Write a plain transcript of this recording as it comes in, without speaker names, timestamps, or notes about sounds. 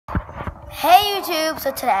Hey YouTube, so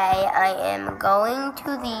today I am going to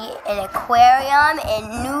an aquarium in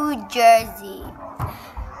New Jersey,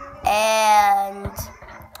 and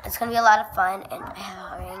it's going to be a lot of fun and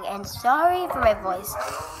empowering, and sorry for my voice,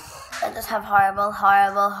 I just have horrible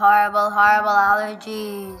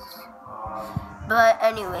allergies. But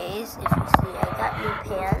anyways, if you see, I got new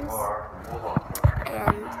pants,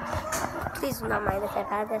 and please do not mind if I've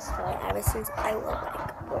had this for ever since I was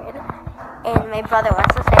weird. And my brother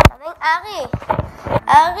wants to say something. Ari,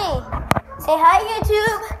 say hi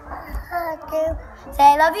YouTube. YouTube. Say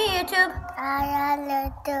I love you YouTube. I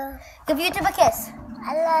love you. Give YouTube a kiss.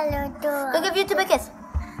 I love you too. Go give YouTube a kiss.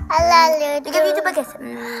 I love you Go too. give YouTube a kiss.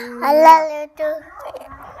 I love you too.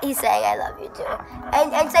 He's saying I love you too.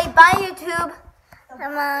 And say bye YouTube. I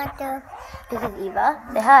want to. This is Eva.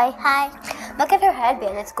 Say hi. Hi. Look at her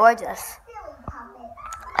headband. It's gorgeous.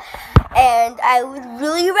 And I would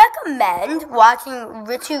really recommend watching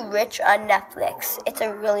Richie Rich on Netflix. It's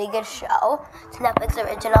a really good show. It's a Netflix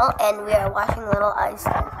original, and we are watching Little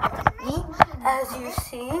Einstein. As you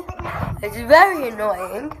see, it's very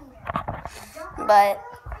annoying. But,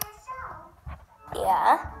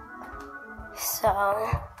 yeah. So,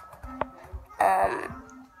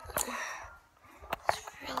 it's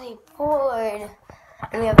really bored.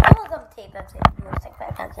 And we have bubblegum tape that's it. Looks like my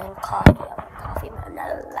friends and coffee. I want coffee, but I'm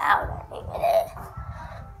not allowed anything.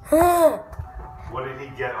 What did he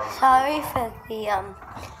get on the Sorry for the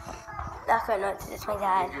background noise. It's my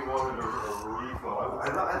dad. You wanted a refill.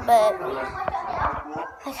 But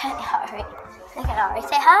look at Ari. Look at Ari.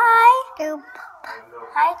 Say hi. To.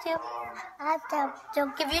 Hi, YouTube. I love you.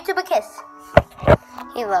 Give YouTube a kiss.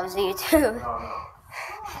 He loves YouTube.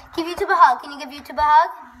 Give YouTube a hug. Can you give YouTube a hug?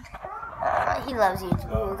 He loves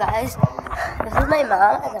YouTube, guys. This is my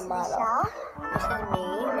mom as a model. This is me,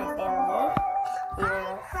 my family.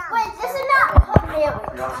 Wait, this is not family.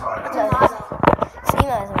 See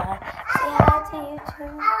my mom. Say hi to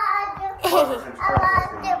YouTube.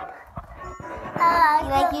 You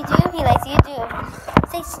like YouTube? He likes YouTube.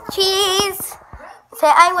 Say cheese.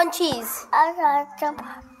 Say I want cheese.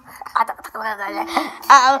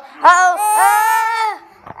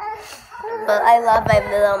 Well, I love my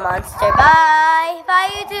little monster. Bye. Bye,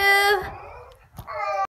 YouTube.